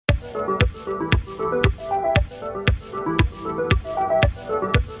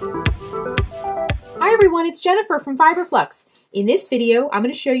everyone, it's Jennifer from Fiberflux. In this video, I'm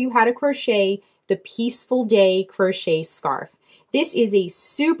going to show you how to crochet the Peaceful Day Crochet Scarf. This is a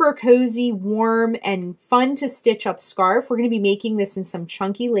super cozy, warm, and fun to stitch up scarf. We're going to be making this in some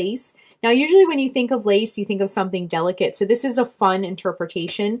chunky lace. Now, usually when you think of lace, you think of something delicate. So this is a fun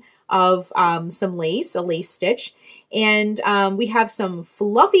interpretation of some lace, a lace stitch. And we have some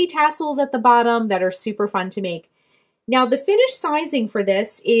fluffy tassels at the bottom that are super fun to make. Now, the finished sizing for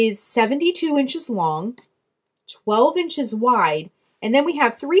this is 72 inches long, 12 inches wide, and then we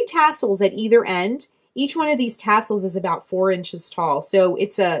have 3 tassels at either end. Each one of these tassels is about 4 inches tall, so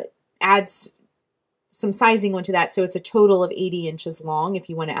adds some sizing onto that, so it's a total of 80 inches long if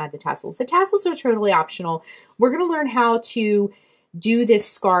you want to add the tassels. The tassels are totally optional. We're going to learn how to do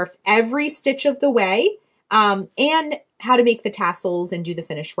this scarf every stitch of the way, and how to make the tassels and do the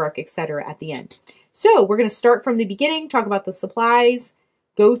finished work, etc. at the end. So we're going to start from the beginning, talk about the supplies,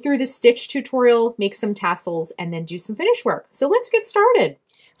 go through the stitch tutorial, make some tassels, and then do some finished work. So let's get started.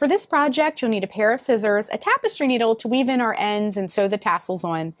 For this project, you'll need a pair of scissors, a tapestry needle to weave in our ends and sew the tassels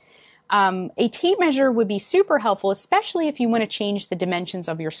on. A tape measure would be super helpful, especially if you want to change the dimensions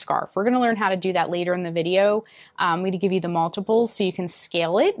of your scarf. We're going to learn how to do that later in the video. I'm going to give you the multiples so you can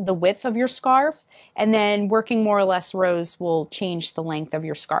scale it, the width of your scarf, and then working more or less rows will change the length of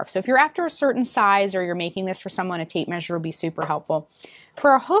your scarf. So if you're after a certain size or you're making this for someone, a tape measure will be super helpful.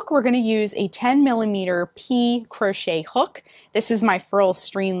 For our hook, we're going to use a 10mm P crochet hook. This is my furl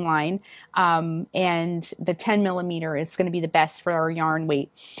streamline, and the 10mm is going to be the best for our yarn weight.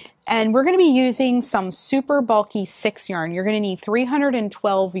 And we're going to be using some super bulky 6 yarn. You're going to need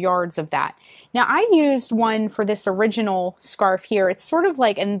 312 yards of that. Now, I used one for this original scarf here. It's sort of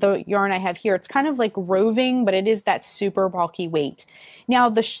like, and the yarn I have here, it's kind of like roving, but it is that super bulky weight. Now,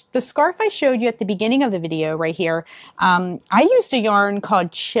 the scarf I showed you at the beginning of the video right here, I used a yarn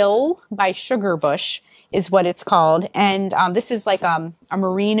called Chill by Sugar Bush is what it's called. And this is like a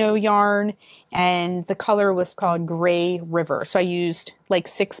merino yarn, and the color was called Gray River. So I used like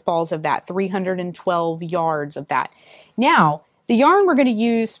 6 balls of that, 312 yards of that. Now, the yarn we're going to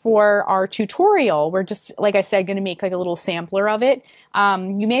use for our tutorial, we're just, like I said, going to make like a little sampler of it.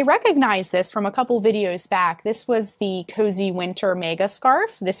 You may recognize this from a couple videos back. This was the Cozy Winter Mega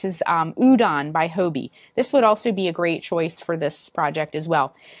Scarf. This is Udon by Hobie. This would also be a great choice for this project as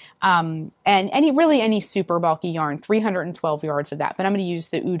well. And any super bulky yarn, 312 yards of that. But I'm going to use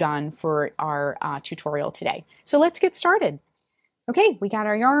the Udon for our tutorial today. So let's get started. Okay, we got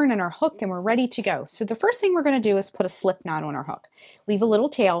our yarn and our hook and we're ready to go. So the first thing we're going to do is put a slip knot on our hook. Leave a little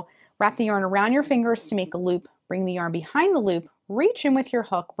tail, wrap the yarn around your fingers to make a loop, bring the yarn behind the loop, reach in with your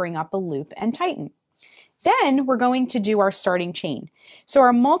hook, bring up a loop and tighten. Then we're going to do our starting chain. So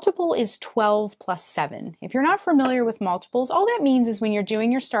our multiple is 12 plus 7. If you're not familiar with multiples, all that means is when you're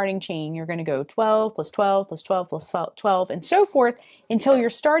doing your starting chain, you're going to go 12 plus 12 plus 12 plus 12 and so forth until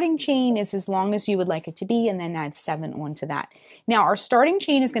your starting chain is as long as you would like it to be, and then add 7 onto that. Now our starting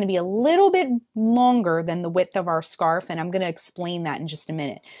chain is going to be a little bit longer than the width of our scarf, and I'm going to explain that in just a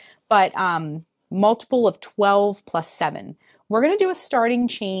minute. But multiple of 12 plus 7. We're going to do a starting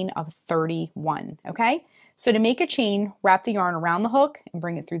chain of 31, okay? So to make a chain, wrap the yarn around the hook and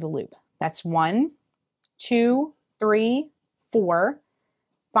bring it through the loop. That's 1, 2, 3, 4,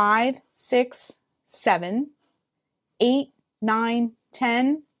 5, 6, 7, 8, 9,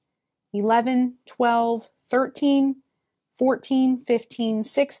 10, 11, 12, 13, 14, 15,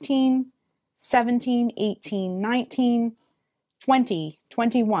 16, 17, 18, 19, 20,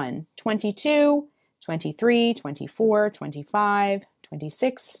 21, 22, 23, 24, 25,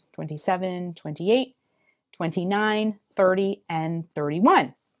 26, 27, 28, 29, 30, and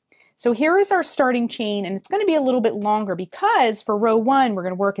 31. So here is our starting chain, and it's going to be a little bit longer because for row 1, we're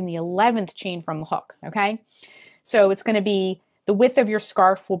going to work in the 11th chain from the hook, okay? So it's going to be, the width of your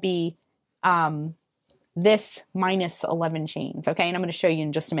scarf will be this minus 11 chains, okay? And I'm going to show you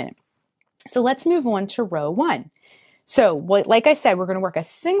in just a minute. So let's move on to row 1. So like I said, we're going to work a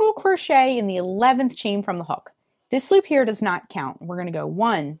single crochet in the 11th chain from the hook. This loop here does not count. We're going to go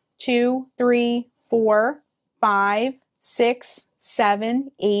 1, 2, 3, 4, 5, 6,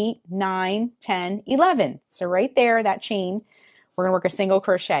 7, 8, 9, 10, 11. So right there, that chain, we're going to work a single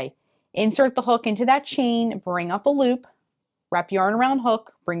crochet. Insert the hook into that chain, bring up a loop, wrap yarn around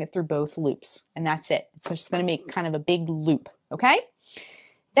hook, bring it through both loops, and that's it. It's just going to make kind of a big loop, okay?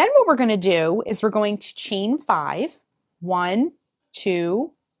 Then what we're going to do is we're going to chain 5. 1,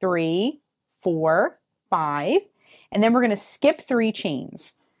 2, 3, 4, 5, and then we're going to skip 3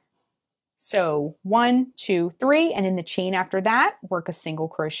 chains. So 1, 2, 3, and in the chain after that, work a single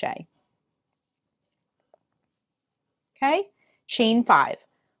crochet. Okay, chain 5.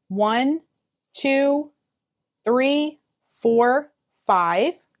 1, 2, 3, 4,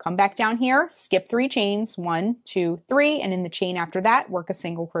 5. Come back down here, skip 3 chains, 1, 2, 3, and in the chain after that, work a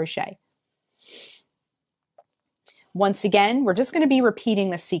single crochet. Once again, we're just going to be repeating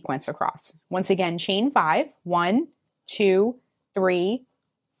the sequence across. Once again, chain 5, 1, 2, 3,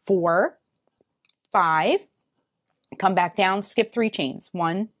 4, 5. Come back down, skip 3 chains,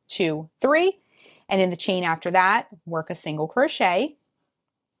 1, 2, 3, and in the chain after that, work a single crochet.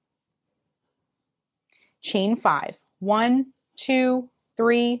 Chain 5, 1, 2,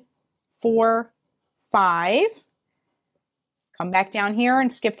 3, 4, 5. Come back down here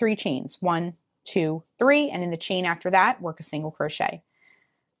and skip 3 chains, 1, 2, 3, and in the chain after that, work a single crochet.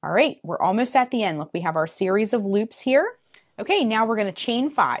 All right, we're almost at the end. Look, we have our series of loops here. Okay, now we're going to chain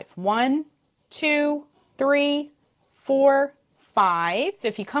 5. 1, 2, 3, 4, 5. So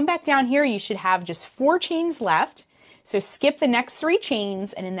if you come back down here, you should have just 4 chains left. So skip the next 3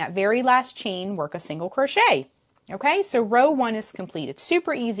 chains, and in that very last chain, work a single crochet. Okay, so row 1 is complete. It's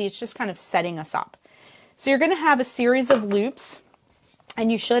super easy. It's just kind of setting us up. So you're going to have a series of loops,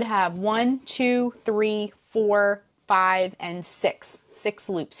 and you should have 1, 2, 3, 4, 5, and 6. 6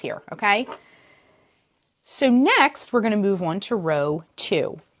 loops here, okay? So next, we're going to move on to row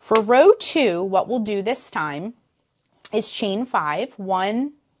 2. For row 2, what we'll do this time is chain 5,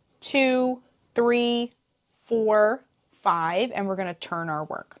 1, 2, 3, 4, 5, and we're going to turn our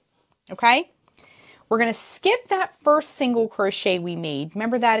work, okay? We're going to skip that first single crochet we made.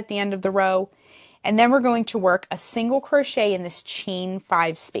 Remember that at the end of the row? And then we're going to work a single crochet in this chain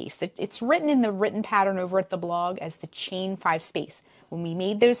 5 space. It's written in the written pattern over at the blog as the chain 5 space. When we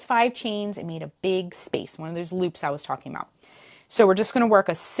made those 5 chains, it made a big space, one of those loops I was talking about. So we're just going to work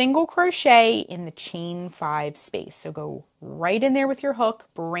a single crochet in the chain 5 space. So go right in there with your hook,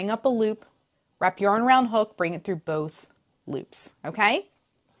 bring up a loop, wrap yarn around hook, bring it through both loops, okay?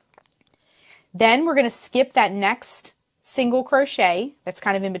 Then we're going to skip that next single crochet that's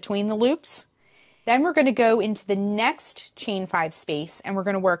kind of in between the loops. Then we're going to go into the next chain 5 space, and we're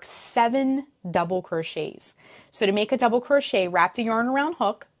going to work 7 double crochets. So to make a double crochet, wrap the yarn around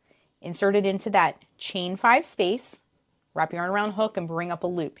hook, insert it into that chain 5 space, wrap yarn around hook, and bring up a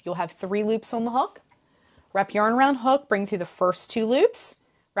loop. You'll have 3 loops on the hook. Wrap yarn around hook, bring through the first 2 loops.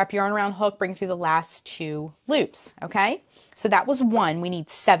 Wrap yarn around hook, bring through the last 2 loops, okay? So that was 1. We need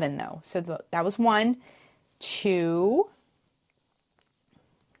 7 though. So that was 1, 2,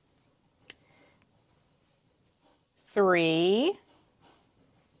 3,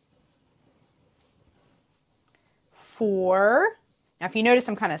 4. Now if you notice,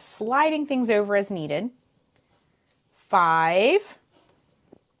 I'm kind of sliding things over as needed. 5,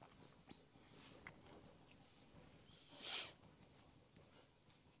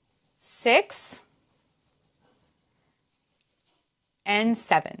 6, and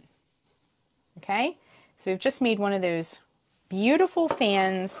 7. Okay, so we've just made one of those beautiful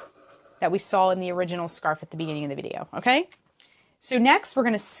fans that we saw in the original scarf at the beginning of the video. Okay, so next we're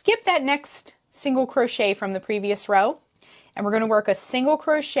going to skip that next single crochet from the previous row, and we're going to work a single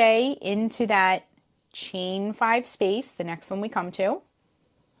crochet into that chain 5 space, the next one we come to.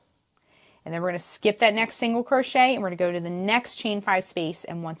 And then we're going to skip that next single crochet, and we're going to go to the next chain 5 space,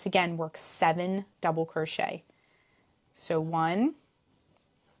 and once again work 7 double crochet. So 1,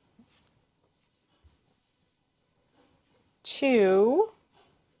 2,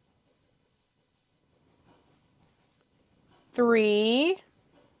 3,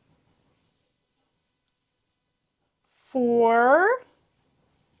 4,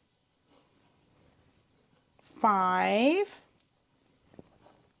 5,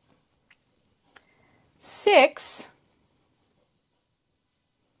 6,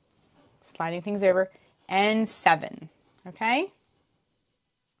 sliding things over, and 7. Okay.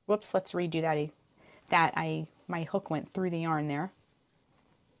 Whoops, let's redo that. My hook went through the yarn there.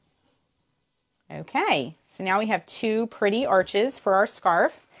 Okay, so now we have 2 pretty arches for our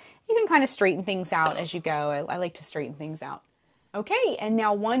scarf. You can kind of straighten things out as you go. I like to straighten things out. Okay, and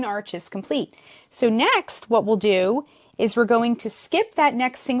now 1 arch is complete. So next, what we'll do is we're going to skip that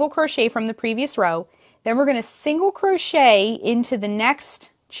next single crochet from the previous row. Then we're going to single crochet into the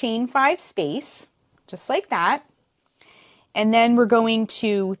next chain 5 space, just like that. And then we're going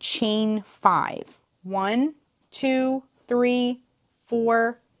to chain 5. 1, 2, 3,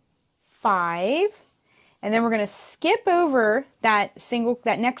 4, 5. And then we're going to skip over that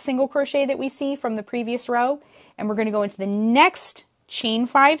next single crochet that we see from the previous row, and we're going to go into the next chain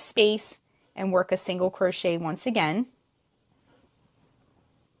 5 space and work a single crochet once again,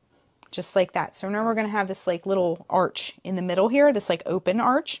 just like that. So now we're going to have this like little arch in the middle here, this like open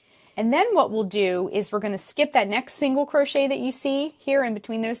arch. And then what we'll do is we're going to skip that next single crochet that you see here in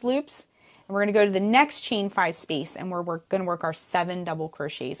between those loops, and And we're going to go to the next chain 5 space, and we're going to work our 7 double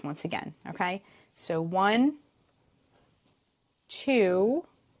crochets once again, okay? So 1, 2,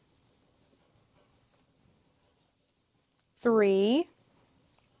 3,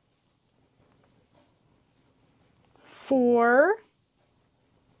 4,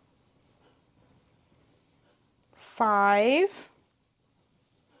 5,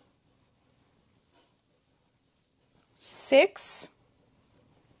 6,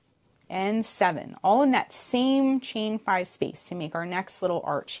 and 7, all in that same chain 5 space to make our next little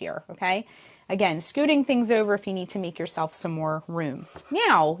arch here, okay? Again, scooting things over if you need to make yourself some more room.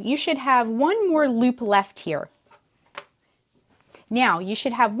 Now, you should have one more loop left here. Now, you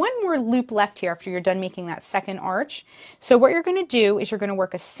should have one more loop left here after you're done making that second arch. So what you're going to do is you're going to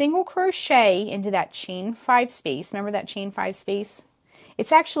work a single crochet into that chain 5 space. Remember that chain 5 space?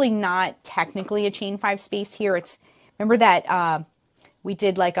 It's actually not technically a chain 5 space here. Remember that we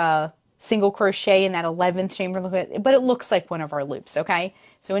did like a single crochet in that 11th chain, but it looks like one of our loops, okay?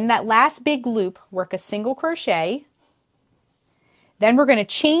 So in that last big loop, work a single crochet. Then we're going to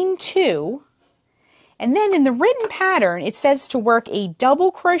chain 2. And then in the written pattern, it says to work a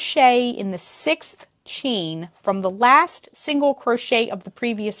double crochet in the 6th chain from the last single crochet of the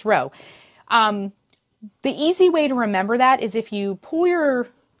previous row. The easy way to remember that is if you pull your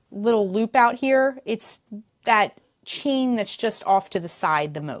little loop out here, it's that chain that's just off to the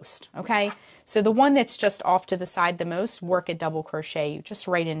side the most, okay? So the one that's just off to the side the most, work a double crochet just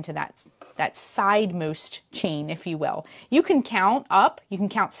right into that sidemost chain, if you will. You can count up, you can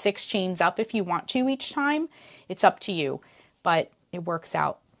count 6 chains up if you want to each time. It's up to you, but it works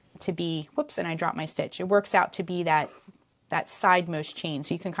out to be, whoops, and I dropped my stitch. It works out to be that sidemost chain,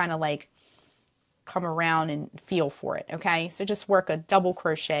 so you can kind of like come around and feel for it, okay? So just work a double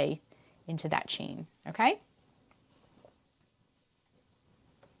crochet into that chain, okay?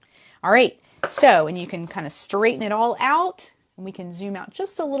 All right, so, and you can kind of straighten it all out, and we can zoom out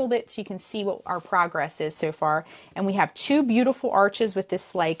just a little bit so you can see what our progress is so far. And we have 2 beautiful arches with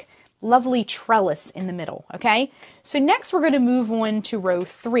this like lovely trellis in the middle, okay? So next we're going to move on to row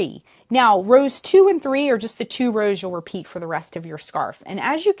 3. Now, rows 2 and 3 are just the 2 rows you'll repeat for the rest of your scarf. And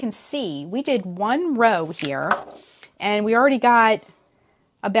as you can see, we did 1 row here, and we already got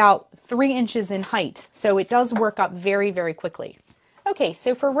about 3 inches in height. So it does work up very, very quickly. Okay,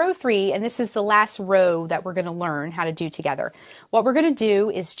 so for row 3, and this is the last row that we're going to learn how to do together, what we're going to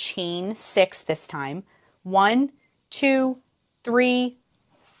do is chain 6 this time. 1, 2, 3,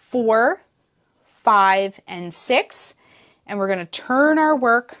 4, 5, and 6. And we're going to turn our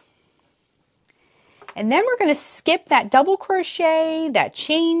work. And then we're going to skip that double crochet, that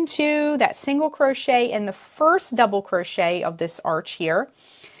chain 2, that single crochet, and the first double crochet of this arch here.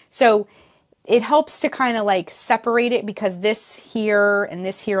 So it helps to kind of like separate it because this here and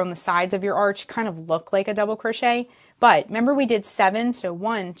this here on the sides of your arch kind of look like a double crochet. But remember we did 7, so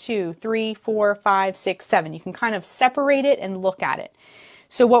 1, 2, 3, 4, 5, 6, 7. You can kind of separate it and look at it.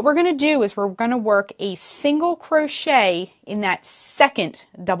 So what we're going to do is we're going to work a single crochet in that second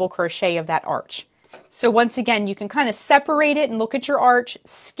double crochet of that arch. So once again, you can kind of separate it and look at your arch,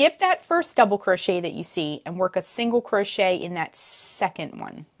 skip that first double crochet that you see, and work a single crochet in that second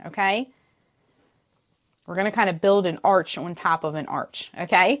one, okay? We're going to kind of build an arch on top of an arch,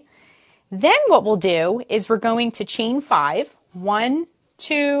 okay? Then what we'll do is we're going to chain 5. 1,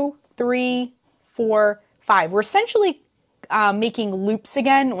 2, 3, 4, 5. We're essentially making loops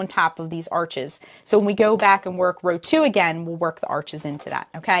again on top of these arches. So when we go back and work row 2 again, we'll work the arches into that,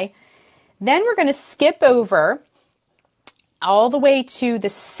 okay? Then we're going to skip over all the way to the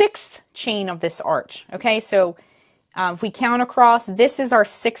 6th chain of this arch, okay? So if we count across, this is our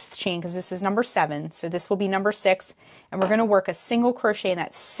 6th chain because this is number 7. So this will be number 6. And we're going to work a single crochet in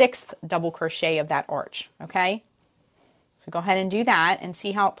that 6th double crochet of that arch, okay? So go ahead and do that and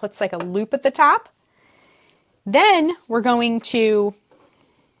see how it puts like a loop at the top. Then we're going to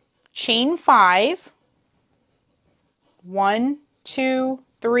chain 5. 1, 2,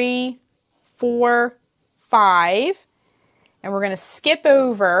 3, 4, 5. And we're going to skip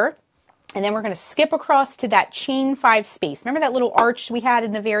over. And then we're going to skip across to that chain 5 space. Remember that little arch we had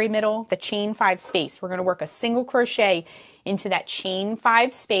in the very middle? The chain 5 space. We're going to work a single crochet into that chain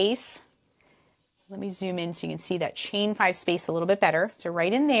 5 space. Let me zoom in so you can see that chain 5 space a little bit better. So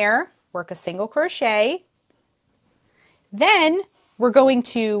right in there, work a single crochet. Then we're going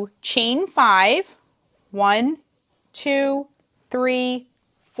to chain 5. 1, 2, 3,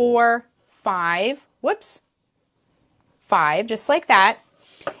 4, 5. Whoops. 5, just like that.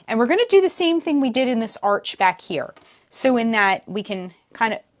 And we're going to do the same thing we did in this arch back here. So in that we can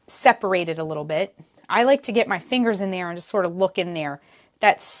kind of separate it a little bit. I like to get my fingers in there and just sort of look in there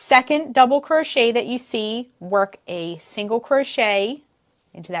that second double crochet that you see, work a single crochet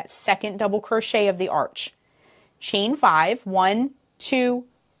into that second double crochet of the arch. Chain 5, 1, 2,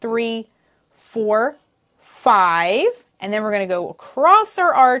 3, 4, 5, and then we're going to go across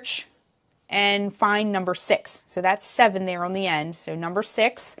our arch and find number 6. So that's 7 there on the end. So number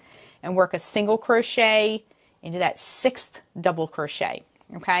 6, and work a single crochet into that 6th double crochet.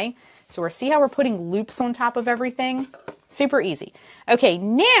 Okay, so see how we're putting loops on top of everything? Super easy. Okay,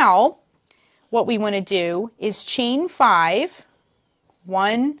 now what we want to do is chain 5,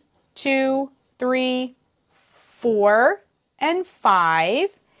 1, 2, 3, 4, and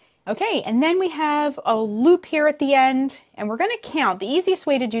 5. Okay, and then we have a loop here at the end, and we're going to count. The easiest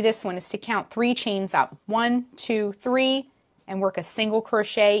way to do this one is to count 3 chains up. 1, 2, 3, and work a single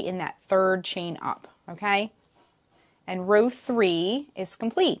crochet in that 3rd chain up, okay? And row 3 is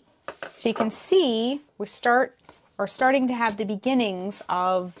complete. So you can see we are starting to have the beginnings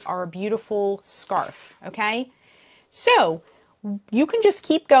of our beautiful scarf, okay? So you can just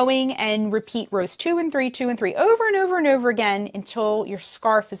keep going and repeat rows 2 and 3, 2 and 3 over and over and over again until your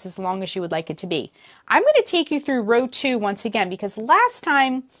scarf is as long as you would like it to be. I'm going to take you through row 2 once again because last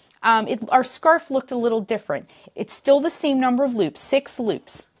time our scarf looked a little different. It's still the same number of loops, 6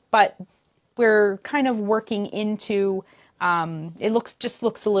 loops, but we're kind of working into it just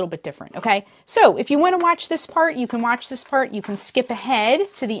looks a little bit different, okay? So if you want to watch this part, you can watch this part. You can skip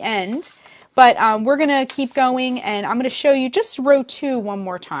ahead to the end. But we're going to keep going, and I'm going to show you just row 2 one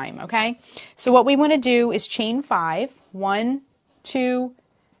more time, okay? So what we want to do is chain 5, 1, 2,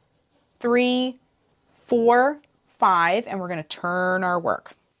 3, 4, 5, and we're going to turn our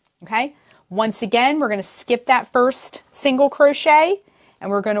work, okay? Once again, we're going to skip that first single crochet,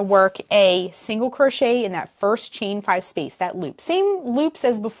 and we're going to work a single crochet in that first chain 5 space, that loop. Same loops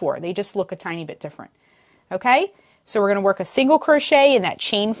as before, they just look a tiny bit different, okay? So we're going to work a single crochet in that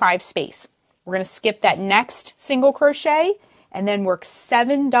chain 5 space. We're going to skip that next single crochet and then work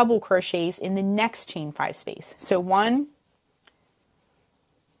 7 double crochets in the next chain 5 space. So 1,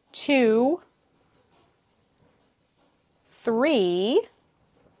 2, 3,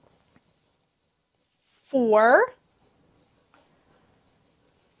 4,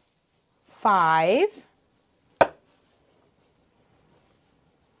 5,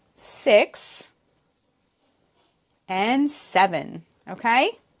 6, and 7,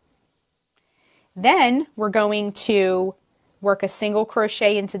 okay? Then we're going to work a single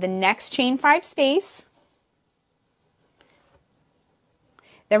crochet into the next chain 5 space.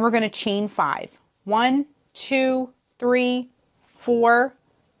 Then we're going to chain 5. 1, 2, 3, 4,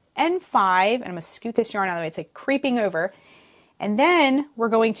 and 5. And I'm going to scoot this yarn out of the way. It's like creeping over. And then we're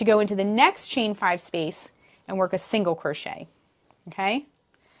going to go into the next chain 5 space and work a single crochet. Okay?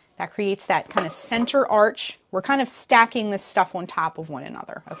 That creates that kind of center arch. We're kind of stacking this stuff on top of one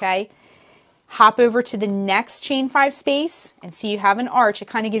another. Okay? Hop over to the next chain 5 space and see you have an arch. It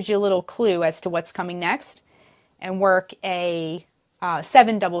kind of gives you a little clue as to what's coming next. And work a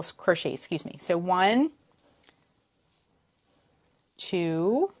 7 double crochet, excuse me. So 1,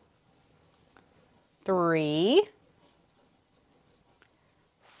 2, 3,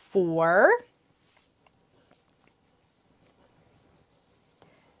 4,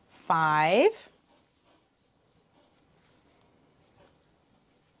 5,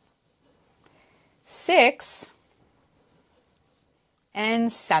 6,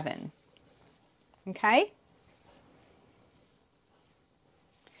 and 7. Okay?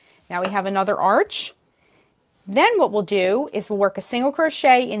 Now we have another arch. Then what we'll do is we'll work a single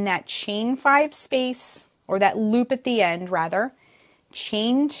crochet in that chain 5 space, or that loop at the end rather,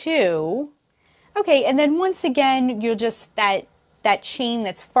 chain 2. Okay, and then once again, you'll just, that chain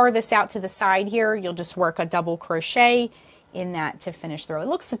that's farthest out to the side here, you'll just work a double crochet in that to finish the row. It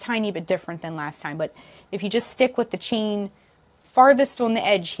looks a tiny bit different than last time, but if you just stick with the chain farthest on the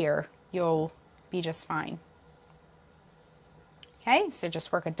edge here, you'll be just fine. Okay, so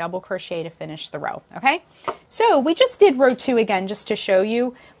just work a double crochet to finish the row, okay? So we just did row 2 again just to show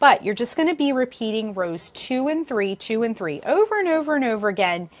you, but you're just going to be repeating rows 2 and 3, 2 and 3 over and over and over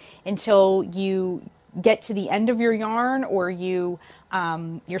again until you get to the end of your yarn, or your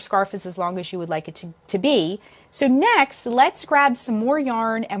scarf is as long as you would like it to be. So next, let's grab some more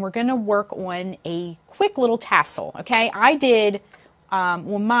yarn and we're going to work on a quick little tassel, okay? I did,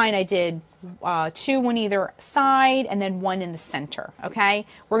 mine I did 2 on either side and then 1 in the center, okay?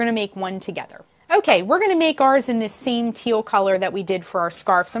 We're going to make 1 together. Okay, we're going to make ours in this same teal color that we did for our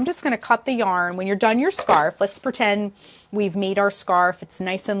scarf. So I'm just going to cut the yarn. When you're done your scarf, let's pretend we've made our scarf. It's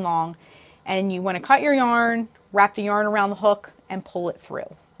nice and long. And you want to cut your yarn, wrap the yarn around the hook, and pull it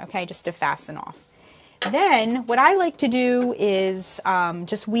through, okay, just to fasten off. Then what I like to do is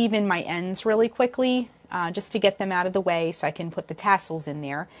just weave in my ends really quickly, just to get them out of the way so I can put the tassels in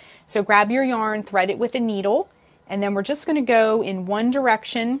there. So grab your yarn, thread it with a needle, and then we're just going to go in one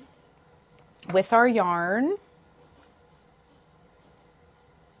direction with our yarn.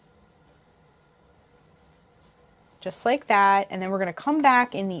 Just like that, and then we're going to come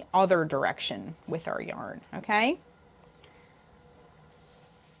back in the other direction with our yarn, okay?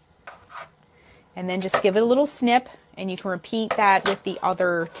 And then just give it a little snip, and you can repeat that with the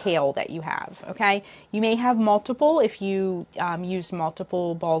other tail that you have, okay? You may have multiple if you use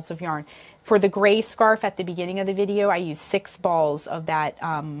multiple balls of yarn. For the gray scarf at the beginning of the video, I used 6 balls of that,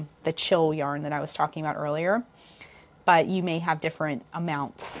 the chill yarn that I was talking about earlier. But you may have different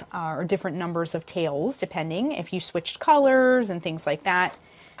amounts or different numbers of tails, depending if you switched colors and things like that.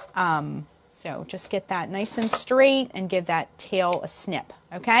 So just get that nice and straight and give that tail a snip,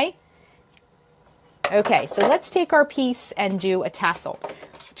 okay? Okay, so let's take our piece and do a tassel.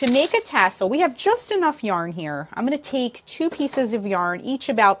 To make a tassel, we have just enough yarn here. I'm going to take 2 pieces of yarn, each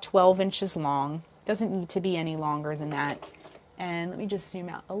about 12 inches long. Doesn't need to be any longer than that. And let me just zoom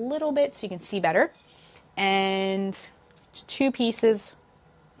out a little bit so you can see better. And 2 pieces,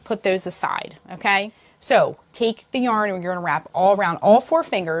 put those aside, okay? So take the yarn and you're going to wrap all around all 4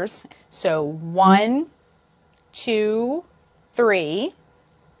 fingers. So 1, 2, 3,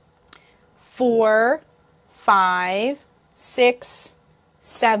 4, 5, 6,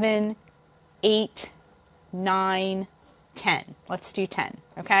 7, 8, 9, 10. Let's do 10,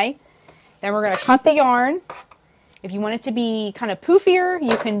 okay? Then we're going to cut the yarn. If you want it to be kind of poofier,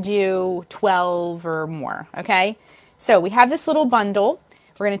 you can do 12 or more, okay? So we have this little bundle.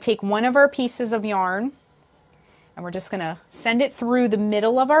 We're going to take one of our pieces of yarn, and we're just going to send it through the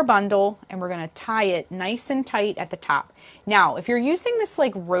middle of our bundle, and we're going to tie it nice and tight at the top. Now, if you're using this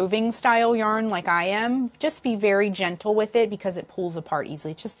like roving style yarn like I am, just be very gentle with it because it pulls apart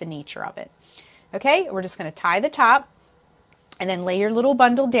easily. It's just the nature of it. Okay, we're just going to tie the top and then lay your little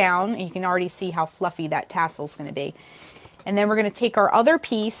bundle down, and you can already see how fluffy that tassel is going to be. And then we're going to take our other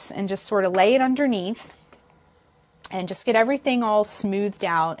piece and just sort of lay it underneath and just get everything all smoothed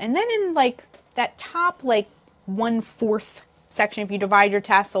out. And then in like that top like 1/4 section, if you divide your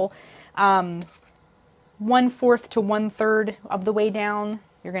tassel 1/4 to 1/3 of the way down,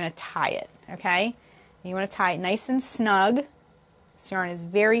 you're going to tie it, okay? You want to tie it nice and snug. This yarn is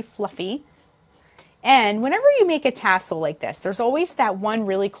very fluffy. And whenever you make a tassel like this, there's always that one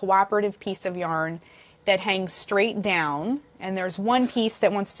really cooperative piece of yarn that hangs straight down, and there's one piece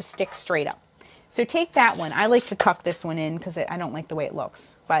that wants to stick straight up. So take that one. I like to tuck this one in because I don't like the way it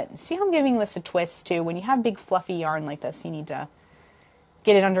looks. But see how I'm giving this a twist too? When you have big fluffy yarn like this, you need to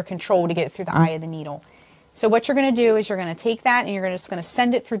get it under control to get it through the eye of the needle. So what you're going to do is you're going to take that and you're just going to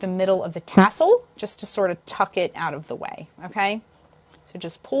send it through the middle of the tassel just to sort of tuck it out of the way, okay? So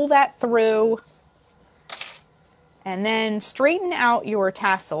just pull that through and then straighten out your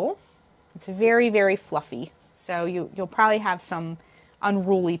tassel. It's very, very fluffy, so you'll probably have some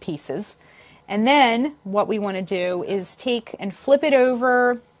unruly pieces. And then what we want to do is take and flip it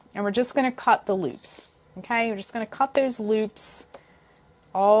over, and we're just going to cut the loops, okay? We're just going to cut those loops,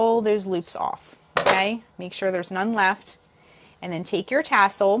 all those loops off, okay? Make sure there's none left. And then take your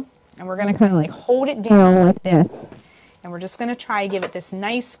tassel, and we're going to kind of like hold it down like this. And we're just going to try to give it this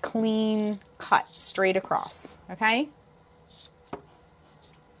nice, clean cut straight across, okay?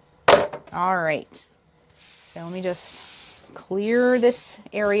 All right. So let me just clear this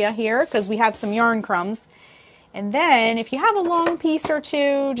area here because we have some yarn crumbs. And then if you have a long piece or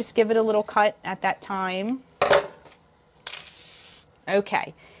two, just give it a little cut at that time.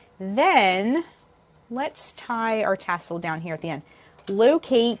 Okay. Then let's tie our tassel down here at the end.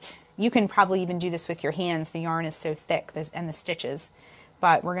 Locate. You can probably even do this with your hands. The yarn is so thick, and the stitches.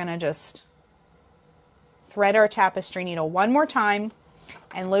 But we're going to just thread our tapestry needle one more time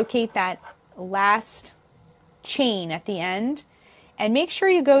and locate that last chain at the end. And make sure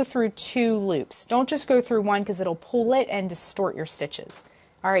you go through 2 loops. Don't just go through one because it'll pull it and distort your stitches.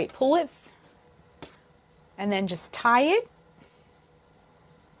 All right, pull it and then just tie it.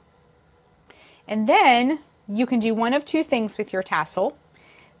 And then you can do one of 2 things with your tassel.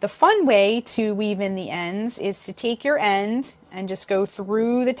 The fun way to weave in the ends is to take your end and just go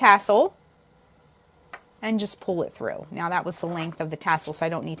through the tassel and just pull it through. Now that was the length of the tassel, so I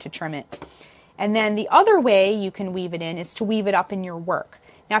don't need to trim it. And then the other way you can weave it in is to weave it up in your work.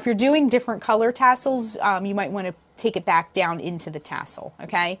 Now if you're doing different color tassels, you might want to take it back down into the tassel,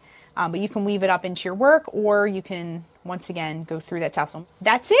 okay? But you can weave it up into your work, or you can, once again, go through that tassel.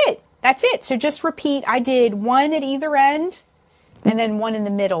 That's it. That's it. So just repeat. I did 1 at either end, and then one in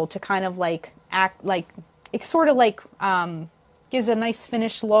the middle to kind of like act like, it sort of like gives a nice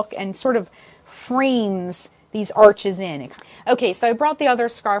finished look and sort of frames these arches in. Okay, so I brought the other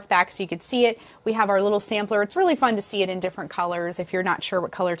scarf back so you could see it. We have our little sampler. It's really fun to see it in different colors if you're not sure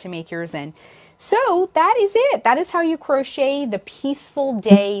what color to make yours in. So that is it. That is how you crochet the Peaceful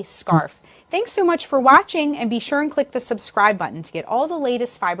Day Scarf. Thanks so much for watching, and be sure and click the subscribe button to get all the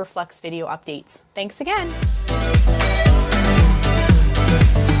latest Fiberflux video updates. Thanks again.